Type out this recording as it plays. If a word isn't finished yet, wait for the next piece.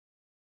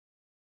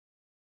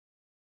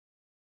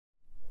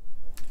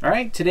All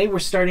right, today we're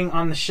starting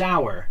on the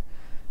shower.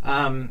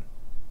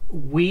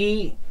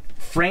 We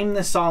framed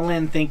this all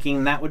in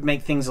thinking that would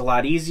make things a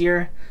lot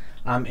easier.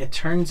 It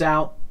turns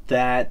out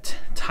that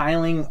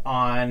tiling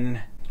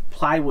on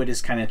plywood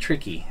is kind of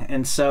tricky.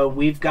 And so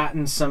we've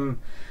gotten some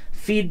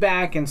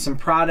feedback and some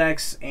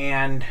products,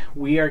 and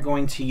we are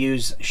going to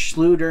use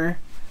Schluter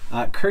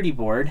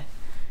KerdiBoard.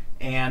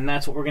 And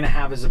that's what we're going to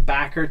have as a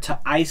backer to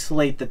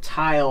isolate the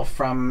tile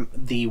from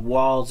the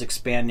walls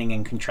expanding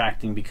and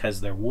contracting because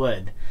they're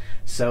wood.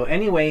 So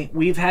anyway,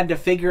 we've had to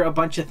figure a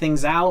bunch of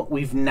things out.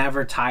 We've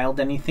never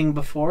tiled anything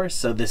before,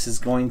 so this is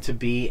going to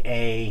be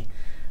a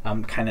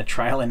kind of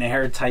trial and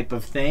error type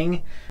of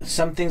thing.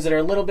 Some things that are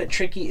a little bit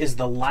tricky is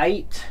the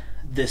light.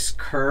 This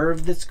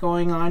curve that's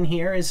going on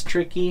here is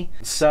tricky.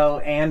 So,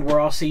 and we're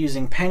also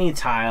using penny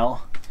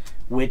tile,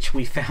 which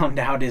we found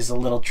out is a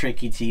little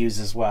tricky to use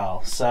as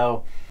well.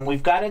 So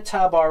we've got a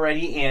tub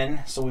already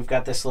in. So we've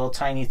got this little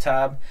tiny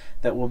tub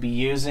that we'll be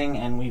using,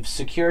 and we've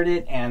secured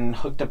it and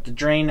hooked up the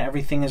drain.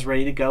 Everything is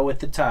ready to go with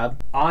the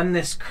tub. On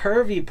this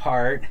curvy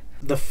part,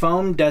 the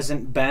foam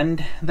doesn't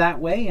bend that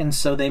way, and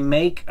so they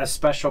make a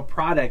special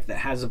product that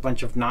has a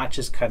bunch of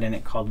notches cut in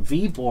it called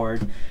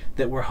V-Board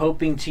that we're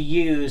hoping to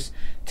use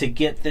to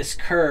get this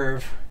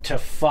curve to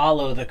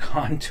follow the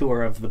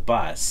contour of the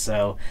bus.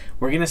 So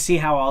we're gonna see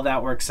how all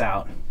that works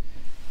out.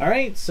 All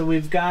right, so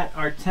we've got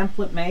our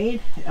template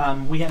made.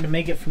 We had to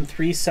make it from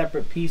 3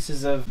 separate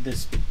pieces of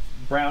this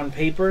brown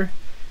paper.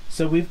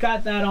 So we've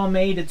got that all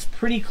made. It's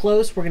pretty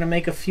close. We're gonna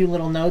make a few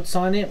little notes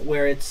on it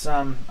where it's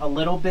a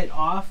little bit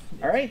off.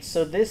 All right,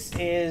 so this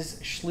is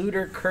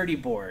Schluter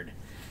KerdiBoard.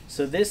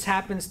 So this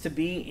happens to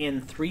be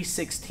in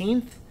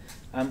 3/16.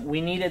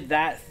 We needed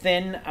that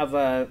thin of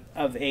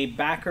a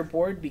backer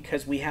board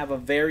because we have a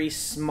very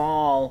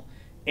small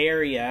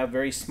area, a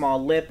very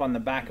small lip on the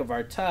back of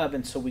our tub,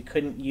 and so we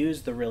couldn't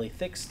use the really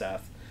thick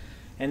stuff.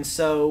 And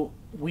so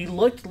we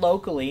looked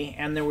locally,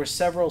 and there were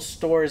several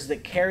stores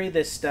that carry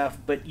this stuff,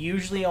 but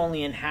usually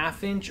only in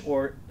 1/2 inch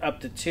or up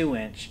to 2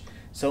 inch.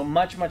 So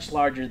much, much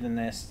larger than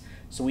this.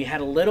 So we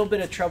had a little bit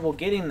of trouble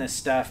getting this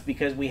stuff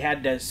because we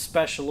had to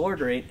special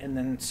order it. And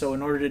then, so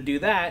in order to do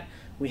that,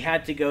 we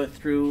had to go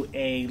through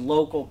a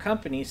local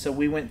company. So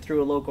we went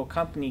through a local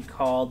company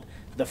called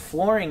The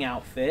Flooring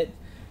Outfit.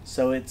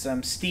 So it's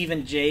Steve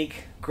and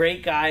Jake,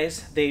 great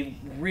guys. They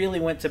really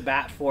went to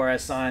bat for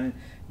us on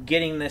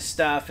getting this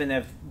stuff and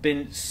have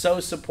been so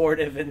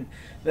supportive. And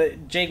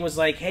Jake was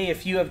like, hey,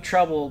 if you have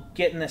trouble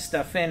getting this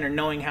stuff in or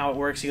knowing how it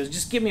works, he goes,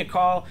 just give me a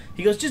call.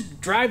 He goes,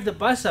 just drive the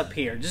bus up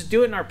here. Just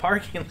do it in our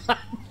parking lot.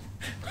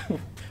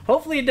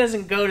 Hopefully it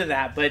doesn't go to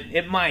that, but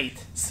it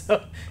might.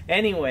 So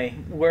anyway,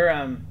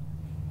 we're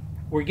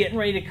getting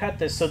ready to cut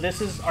this. So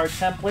this is our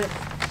template.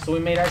 So we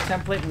made our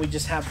template, and we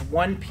just have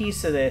one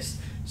piece of this.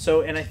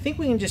 So, and I think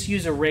we can just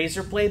use a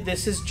razor blade.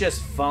 This is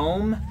just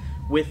foam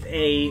with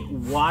a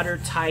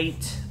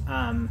watertight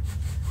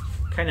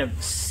kind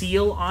of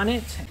seal on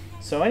it.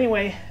 So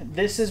anyway,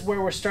 this is where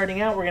we're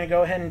starting out. We're gonna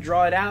go ahead and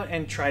draw it out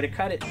and try to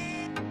cut it.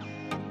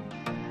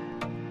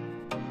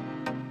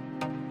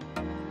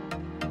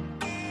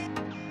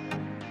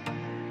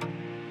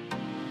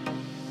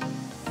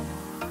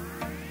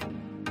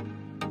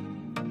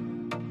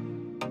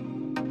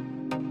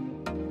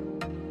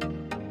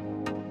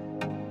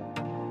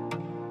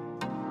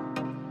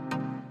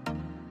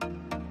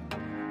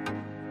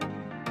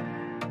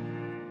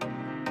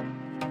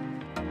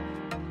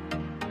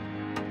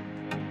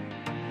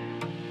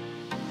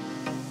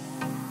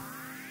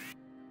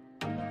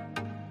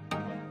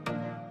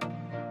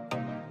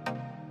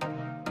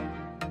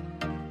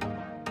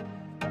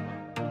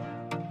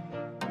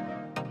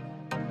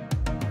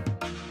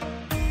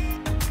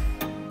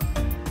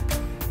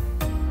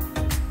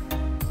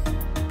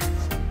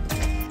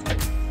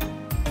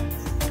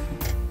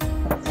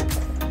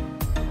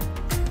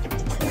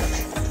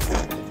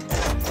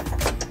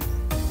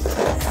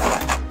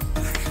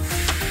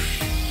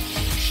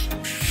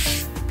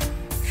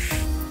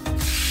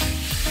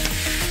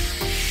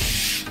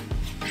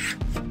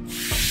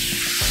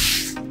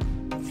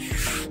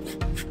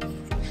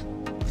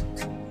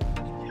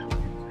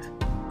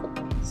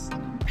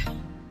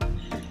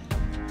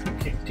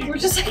 We're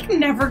just like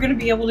never gonna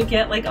be able to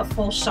get like a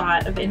full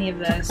shot of any of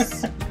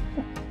this.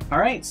 All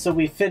right, so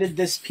we fitted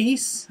this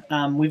piece.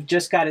 We've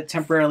just got it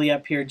temporarily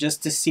up here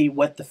just to see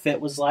what the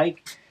fit was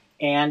like,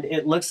 and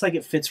it looks like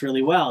it fits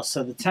really well.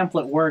 So the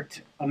template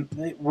worked,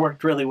 it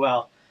worked really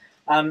well.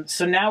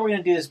 So now we're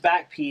gonna do this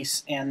back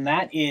piece, and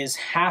that is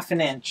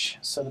 1/2 inch.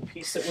 So the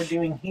piece that we're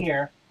doing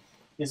here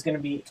is gonna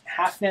be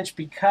 1/2 inch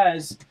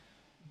because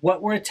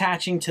what we're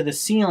attaching to the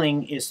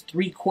ceiling is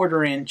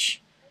 3/4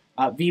 inch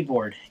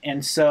V-board.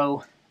 And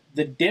so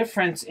the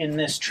difference in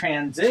this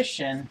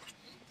transition,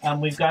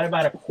 we've got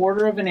about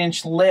 1/4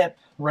 inch lip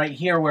right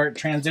here where it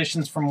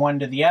transitions from one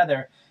to the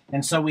other.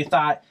 And so we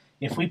thought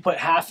if we put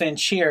 1/2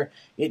 inch here,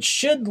 it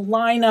should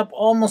line up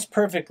almost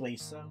perfectly.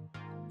 So.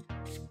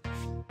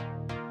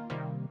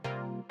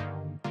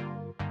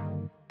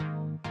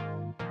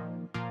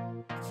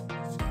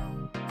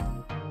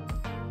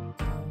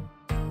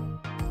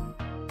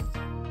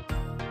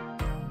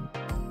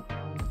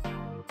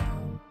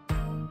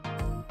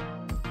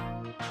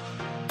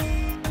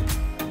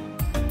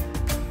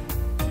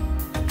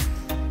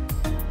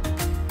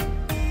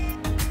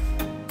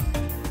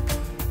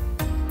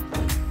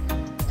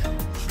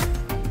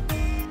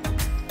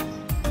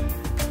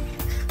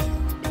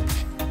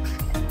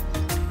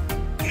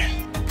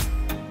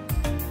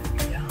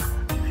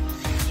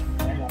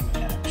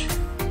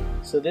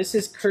 this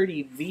is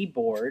Kerdi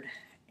V-Board,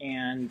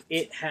 and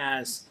it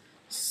has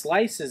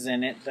slices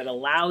in it that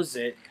allows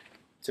it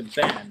to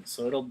bend.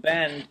 So it'll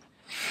bend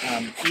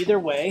either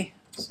way.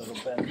 So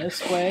it'll bend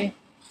this way,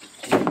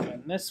 it'll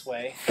bend this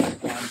way.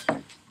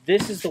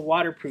 This is the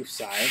waterproof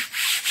side.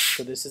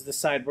 So this is the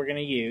side we're going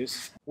to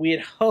use. We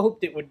had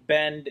hoped it would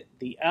bend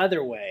the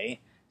other way,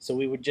 so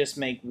we would just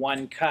make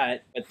one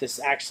cut, but this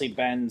actually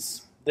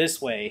bends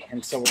this way,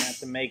 and so we're going to have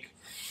to make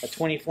a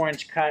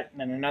 24-inch cut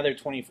and then another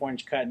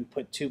 24-inch cut and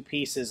put two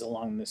pieces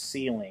along the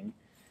ceiling.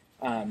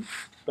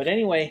 But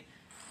anyway,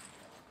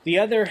 the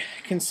other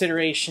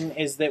consideration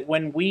is that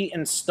when we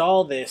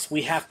install this,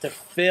 we have to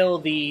fill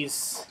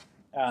these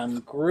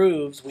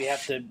grooves. We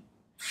have to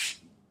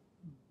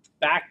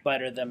back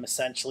butter them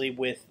essentially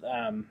with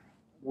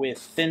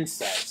thin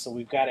set. So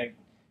we've got to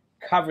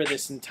cover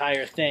this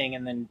entire thing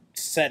and then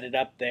set it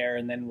up there,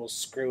 and then we'll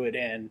screw it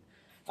in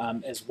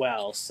as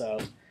well. So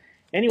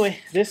anyway,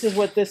 this is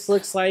what this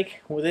looks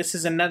like. Well, this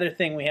is another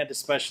thing we had to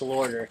special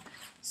order.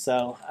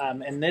 So,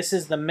 and this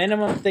is the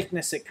minimum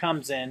thickness it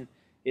comes in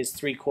is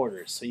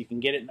 3/4. So you can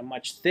get it in a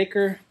much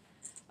thicker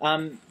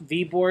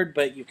V-board,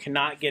 but you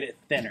cannot get it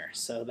thinner.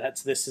 So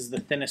this is the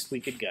thinnest we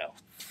could go.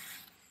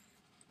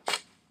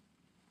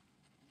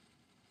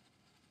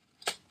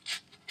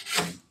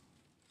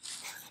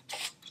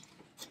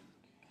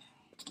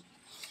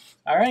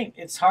 All right,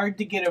 it's hard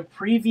to get a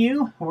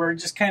preview. We're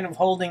just kind of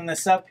holding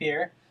this up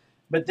here,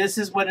 but this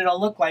is what it'll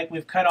look like.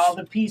 We've cut all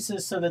the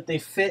pieces so that they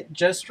fit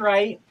just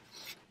right,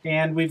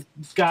 and we've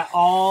got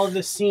all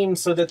the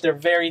seams so that they're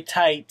very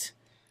tight.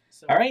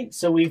 All right,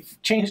 so we've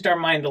changed our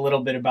mind a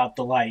little bit about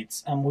the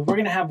lights. We were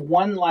going to have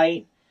one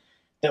light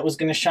that was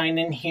going to shine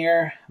in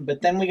here,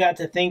 but then we got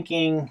to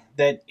thinking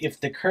that if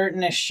the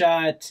curtain is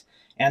shut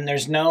and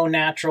there's no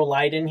natural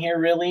light in here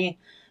really,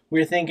 we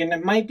were thinking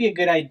it might be a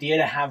good idea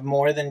to have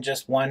more than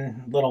just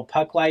one little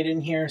puck light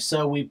in here,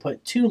 so we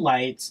put two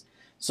lights.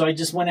 So I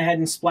just went ahead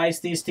and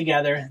spliced these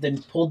together,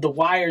 then pulled the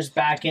wires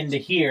back into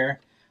here,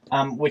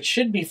 which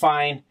should be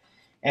fine.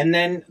 And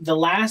then the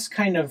last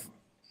kind of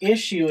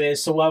issue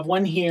is, so we'll have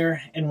one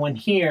here and one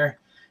here.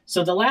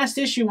 So the last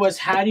issue was,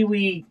 how do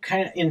we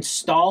kind of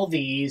install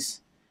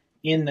these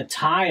in the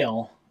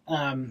tile?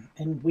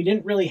 And we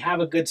didn't really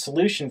have a good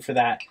solution for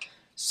that.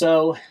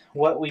 So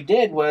what we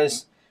did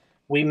was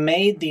we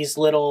made these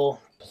little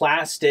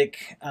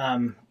plastic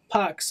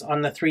pucks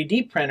on the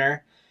 3D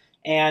printer,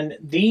 and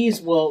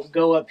these will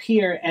go up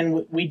here,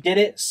 and we did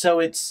it so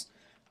it's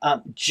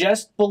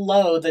just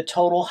below the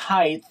total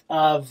height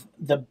of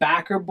the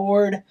backer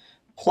board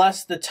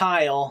plus the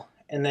tile,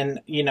 and then,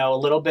 you know, a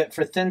little bit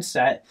for thin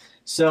set.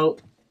 So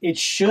it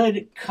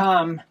should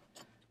come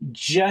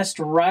just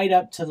right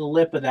up to the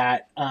lip of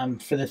that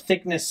for the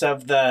thickness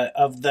of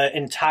the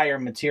entire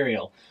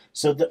material.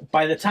 So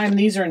by the time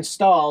these are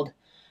installed,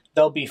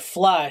 they'll be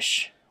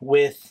flush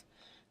with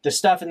the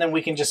stuff, and then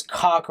we can just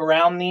caulk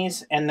around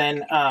these. And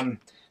then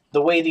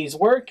the way these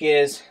work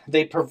is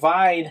they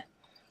provide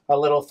a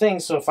little thing.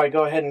 So if I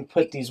go ahead and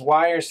put these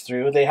wires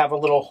through, they have a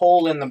little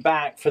hole in the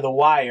back for the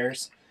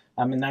wires.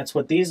 And that's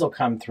what these will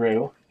come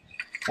through.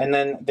 And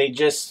then they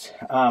just,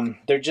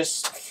 they're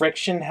just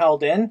friction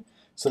held in.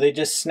 So they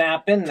just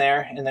snap in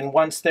there. And then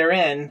once they're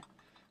in,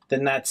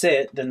 then that's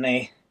it. Then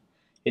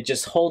it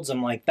just holds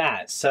them like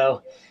that.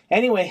 So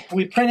anyway,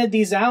 we printed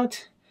these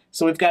out.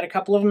 So we've got a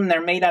couple of them.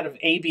 They're made out of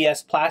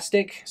ABS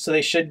plastic. So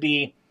they should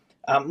be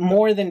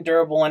more than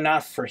durable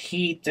enough for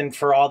heat and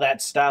for all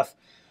that stuff.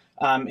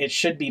 It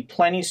should be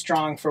plenty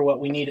strong for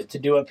what we need it to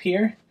do up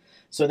here.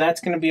 So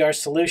that's going to be our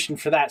solution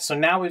for that. So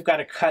now we've got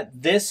to cut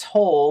this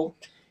hole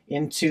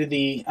into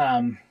the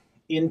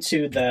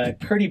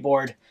Kerdi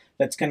board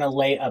that's going to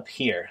lay up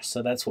here.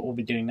 So that's what we'll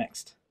be doing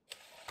next.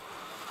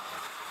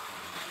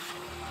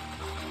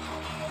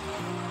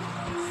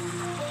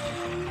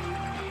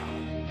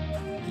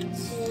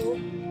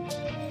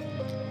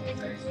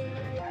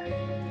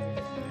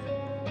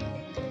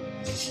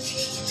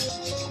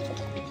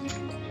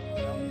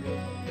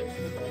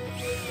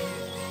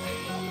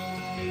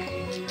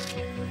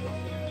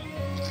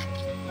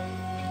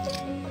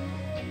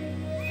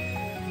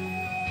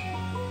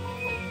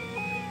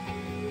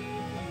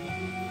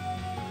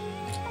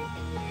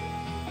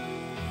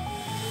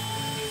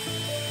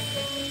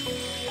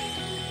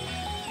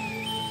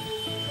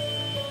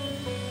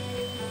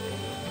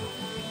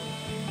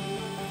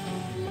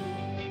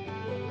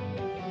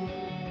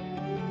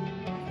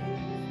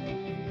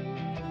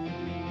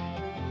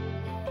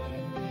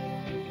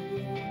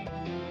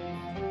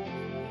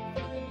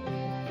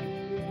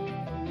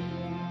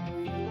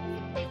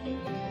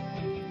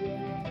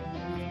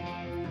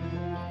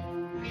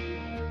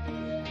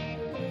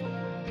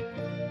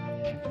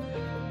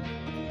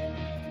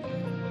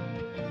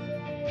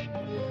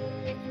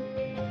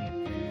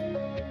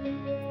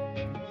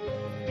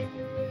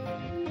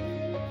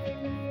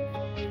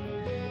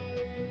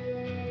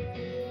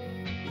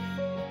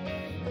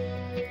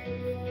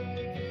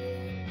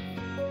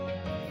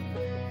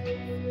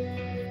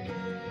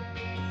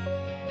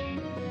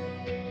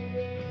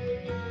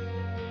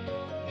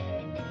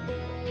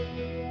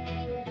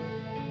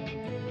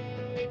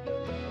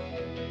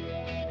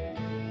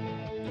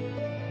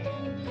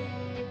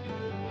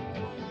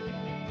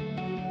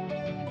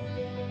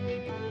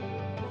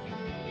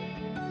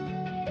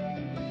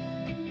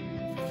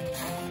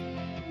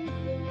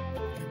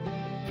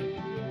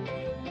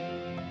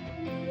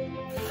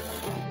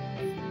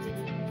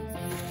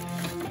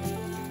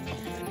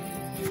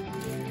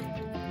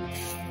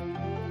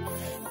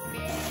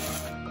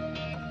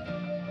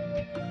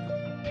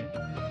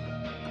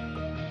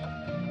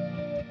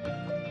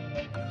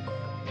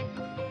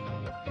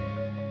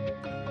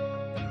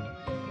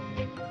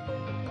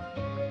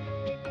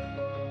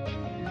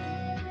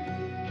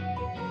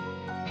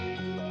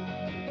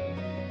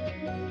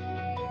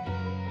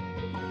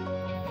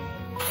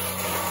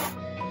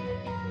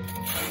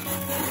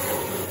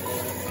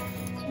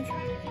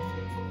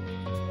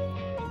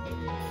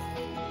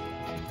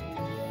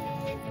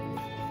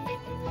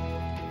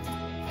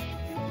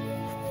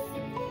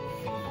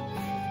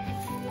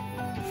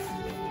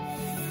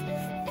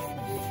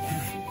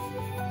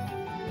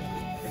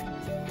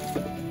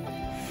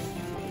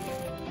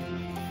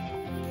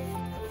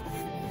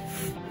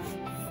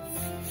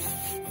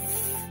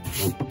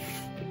 Maybe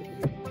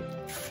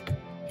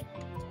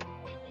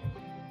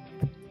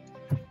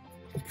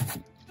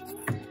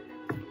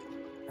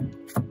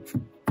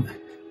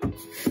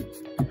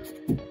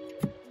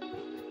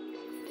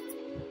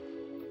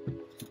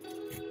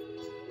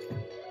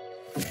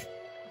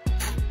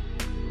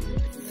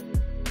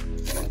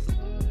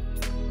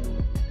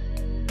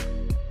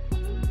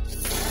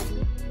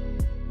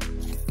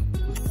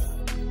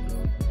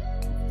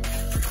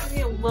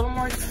a little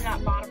more just in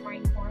that bottom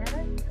right corner.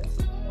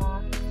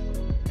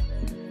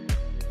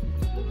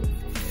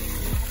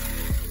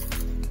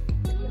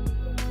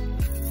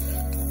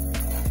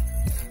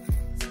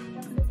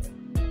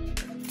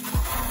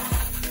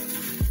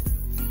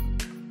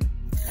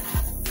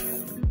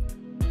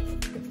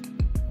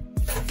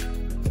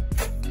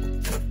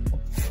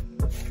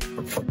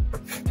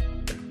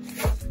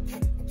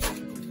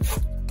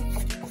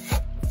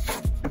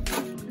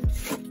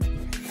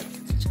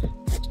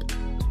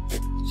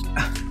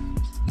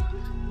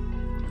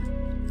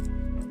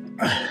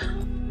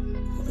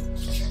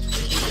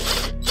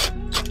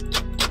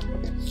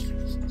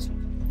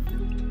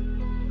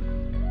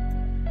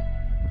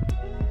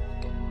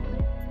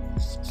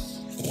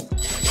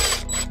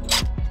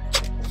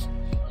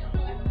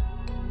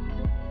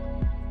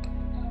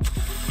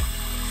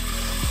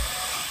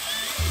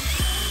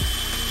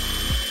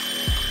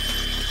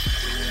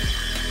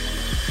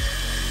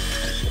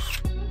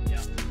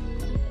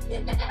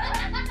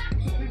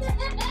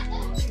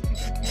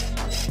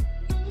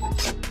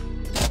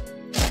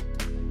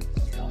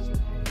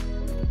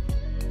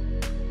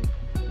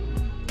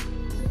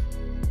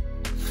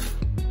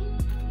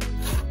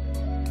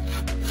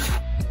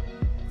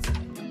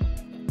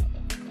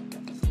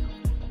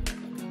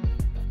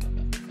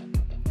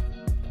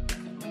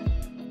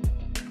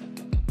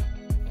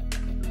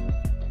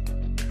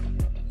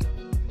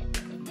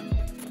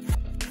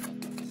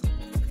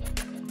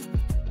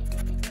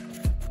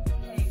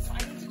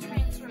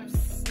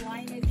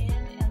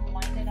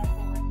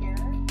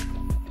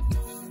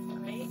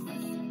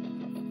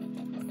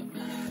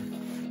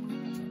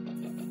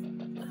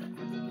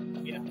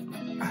 Yeah.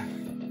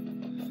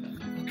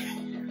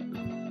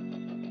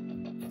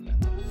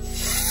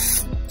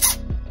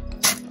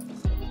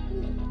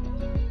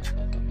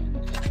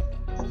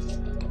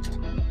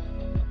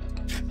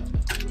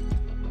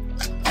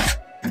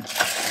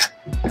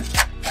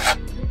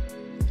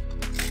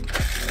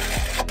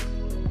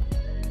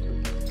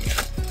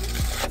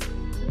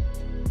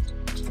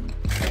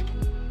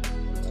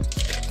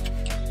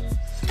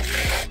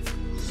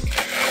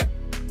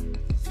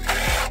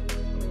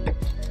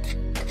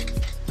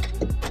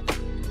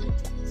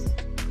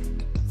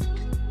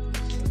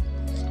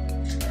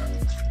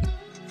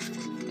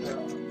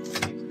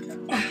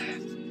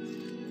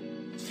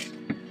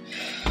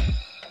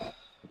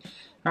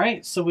 All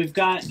right, so we've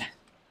got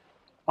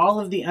all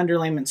of the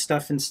underlayment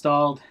stuff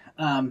installed.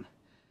 On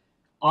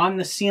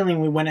the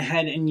ceiling, we went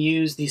ahead and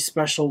used these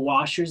special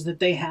washers that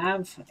they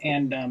have,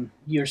 and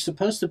you're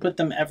supposed to put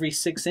them every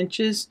 6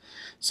 inches.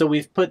 So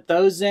we've put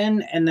those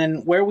in, and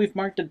then where we've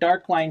marked a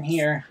dark line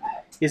here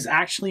is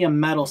actually a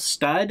metal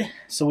stud.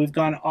 So we've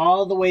gone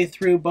all the way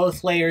through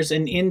both layers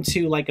and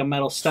into like a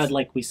metal stud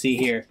like we see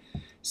here.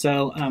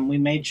 So we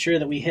made sure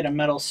that we hit a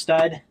metal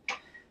stud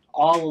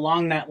all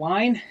along that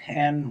line,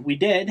 and we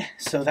did,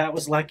 so that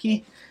was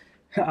lucky.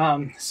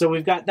 So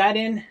we've got that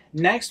in.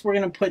 Next, we're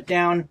going to put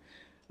down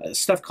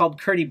stuff called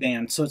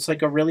KerdiBand. So it's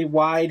like a really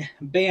wide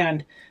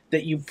band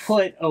that you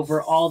put over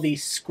all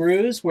these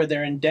screws where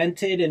they're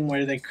indented and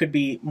where there could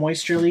be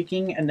moisture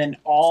leaking, and then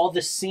all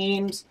the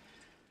seams,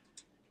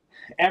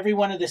 every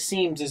one of the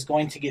seams is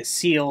going to get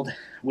sealed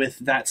with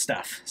that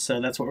stuff.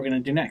 So that's what we're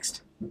going to do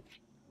next.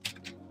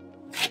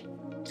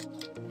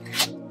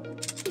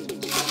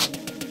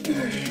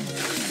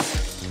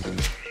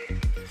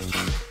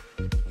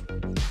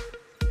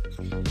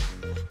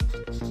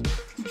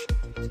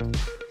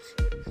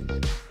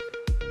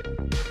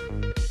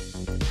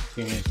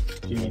 Do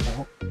you need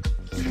help?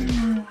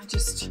 No, I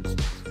just...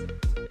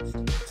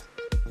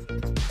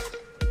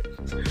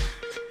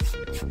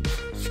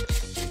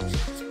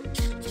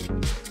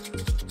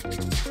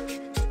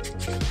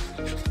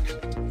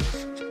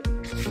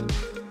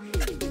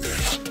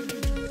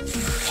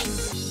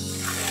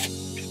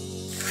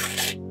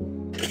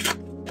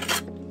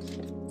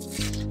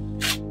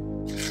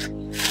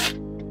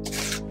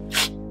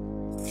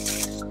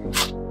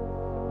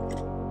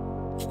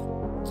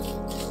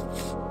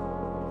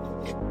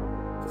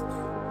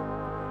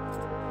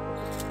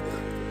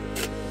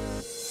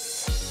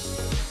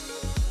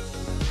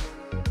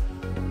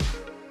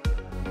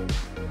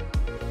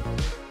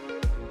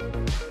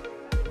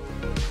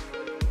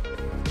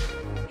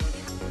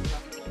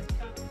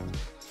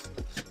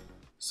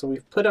 So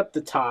we've put up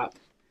the top,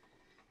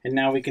 and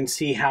now we can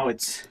see how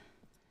it's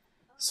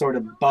sort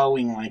of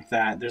bowing like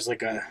that. There's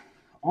like a,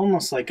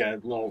 almost like a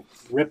little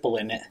ripple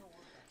in it.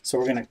 So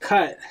we're gonna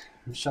cut,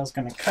 Michelle's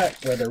gonna cut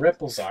where the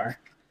ripples are,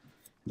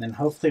 and then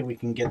hopefully we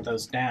can get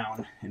those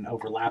down and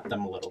overlap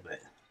them a little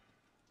bit.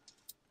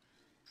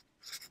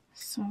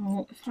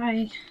 So if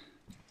I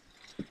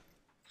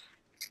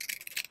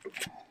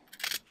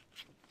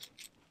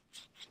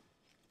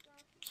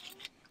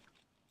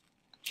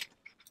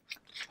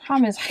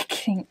problem is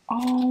getting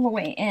all the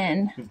way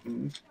in.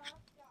 Mm-hmm.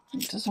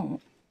 It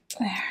doesn't,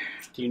 there.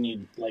 Do you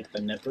need like the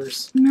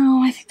nippers?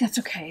 No, I think that's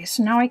okay.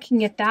 So now I can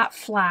get that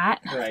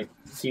flat. Right.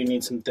 Do you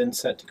need some thin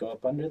set to go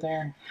up under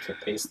there to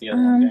paste the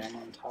other one down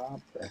on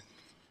top? Or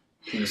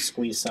can you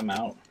squeeze some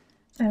out?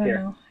 I don't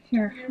know.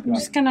 Here. I'm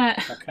just gonna,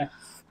 okay.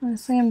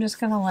 Honestly, I'm just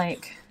gonna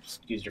like.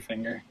 Just use your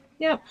finger.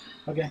 Yep.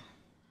 Okay.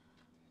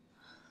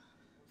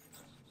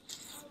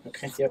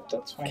 Okay, yep,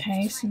 that's fine.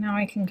 Okay, so now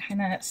I can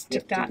kind of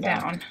stick that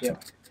down.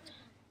 Yep.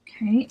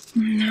 Okay,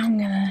 now I'm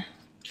gonna.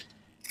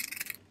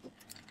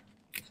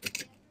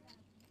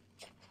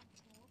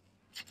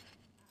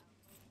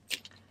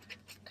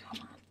 Come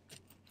on.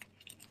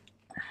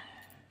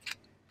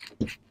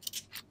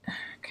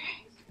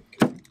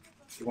 Okay.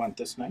 You want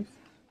this knife?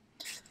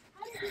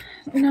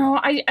 No,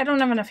 I don't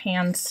have enough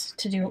hands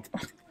to do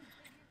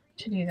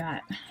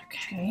that.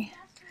 Okay.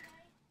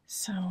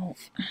 So.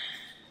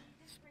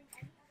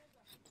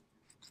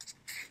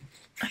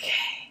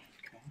 Okay.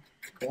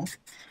 Cool.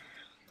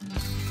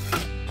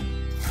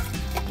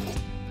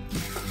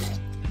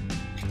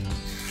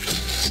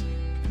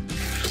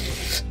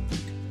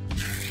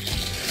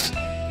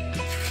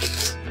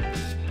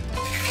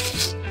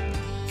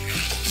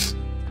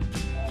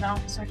 No,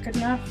 is that good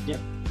enough? Yep.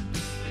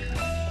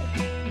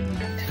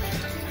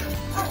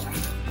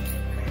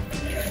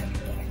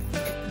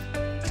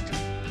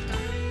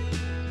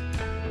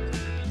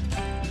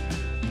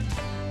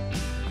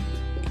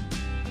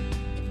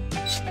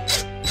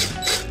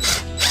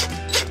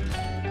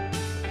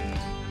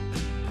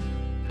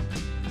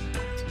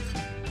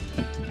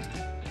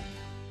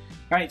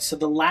 All right, so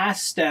the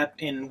last step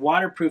in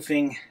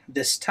waterproofing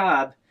this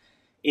tub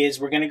is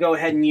we're going to go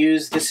ahead and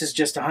use, this is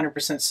just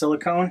 100%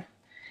 silicone,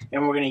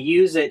 and we're going to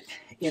use it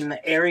in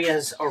the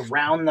areas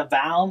around the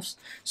valves.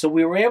 So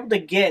we were able to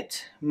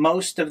get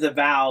most of the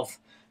valve,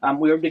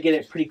 we were able to get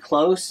it pretty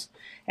close,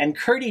 and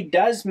Kerdi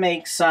does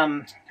make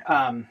some,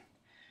 they're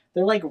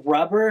like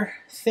rubber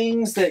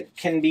things that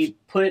can be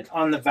put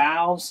on the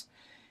valves,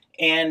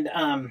 and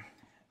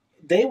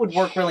they would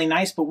work really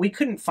nice, but we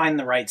couldn't find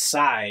the right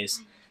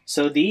size.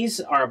 So these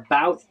are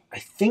about, I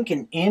think,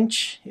 1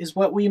 inch is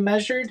what we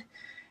measured.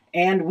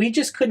 And we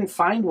just couldn't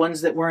find ones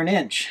that were 1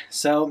 inch.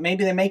 So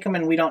maybe they make them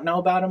and we don't know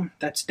about them.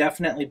 That's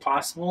definitely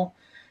possible.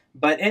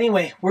 But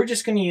anyway, we're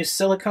just going to use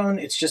silicone.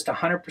 It's just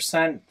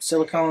 100%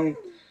 silicone,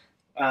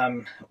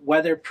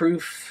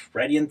 weatherproof,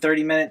 ready in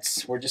 30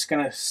 minutes. We're just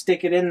going to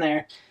stick it in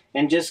there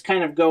and just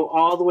kind of go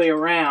all the way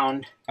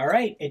around. All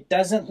right, it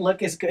doesn't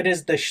look as good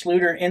as the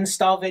Schluter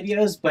install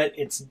videos, but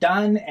it's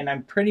done, and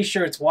I'm pretty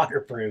sure it's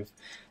waterproof.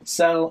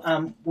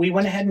 So we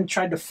went ahead and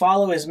tried to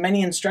follow as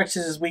many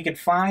instructions as we could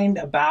find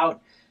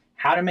about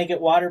how to make it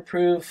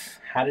waterproof,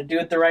 how to do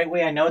it the right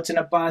way. I know it's in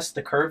a bus,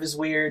 the curve is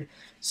weird,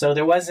 so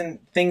there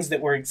wasn't things that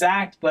were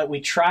exact, but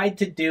we tried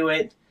to do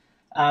it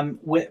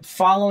with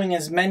following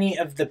as many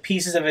of the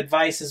pieces of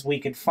advice as we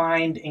could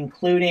find,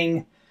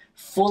 including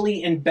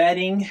fully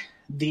embedding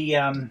the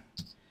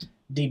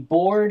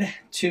board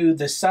to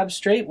the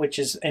substrate, which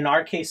is, in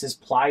our case, is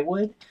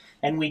plywood.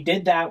 And we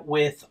did that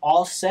with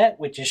All Set,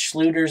 which is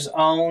Schluter's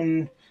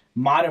own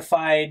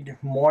modified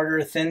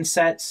mortar thin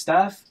set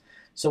stuff.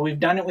 So we've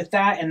done it with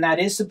that, and that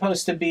is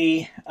supposed to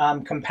be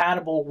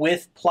compatible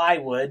with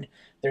plywood.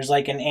 There's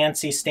like an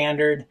ANSI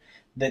standard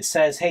that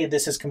says, hey,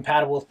 this is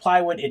compatible with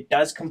plywood. It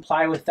does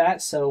comply with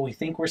that, so we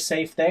think we're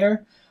safe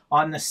there.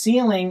 On the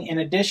ceiling, in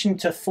addition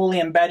to fully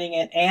embedding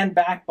it and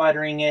back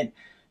buttering it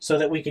so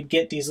that we could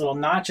get these little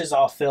notches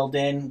all filled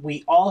in,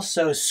 we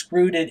also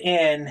screwed it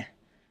in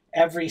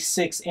every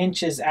 6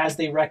 inches as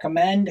they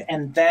recommend,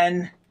 and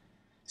then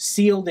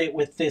sealed it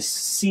with this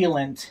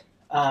sealant.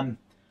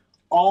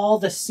 All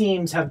the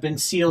seams have been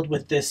sealed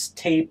with this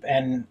tape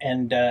and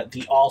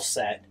the All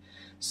Set.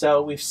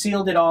 So we've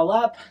sealed it all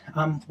up.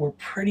 We're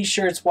pretty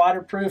sure it's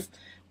waterproof.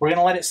 We're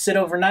gonna let it sit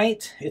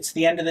overnight. It's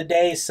the end of the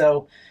day,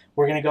 so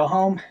we're gonna go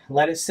home,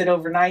 let it sit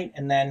overnight,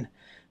 and then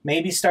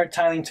maybe start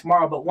tiling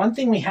tomorrow. But one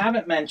thing we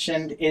haven't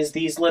mentioned is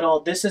these little,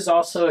 this is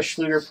also a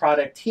Schluter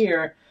product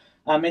here.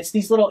 It's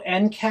these little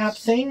end cap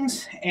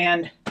things,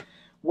 and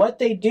what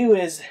they do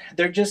is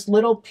they're just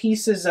little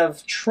pieces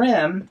of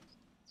trim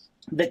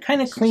that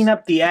kind of clean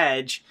up the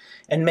edge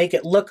and make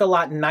it look a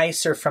lot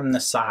nicer from the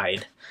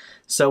side.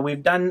 So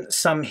we've done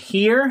some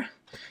here,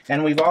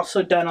 and we've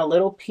also done a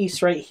little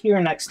piece right here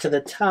next to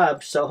the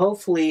tub. So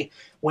hopefully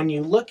when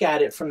you look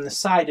at it from the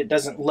side, it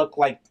doesn't look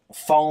like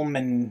foam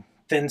and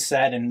thin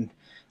set and,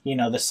 you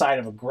know, the side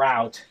of a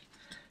grout.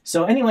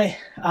 So anyway,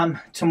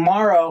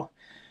 tomorrow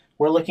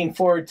we're looking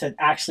forward to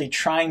actually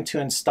trying to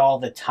install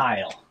the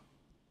tile.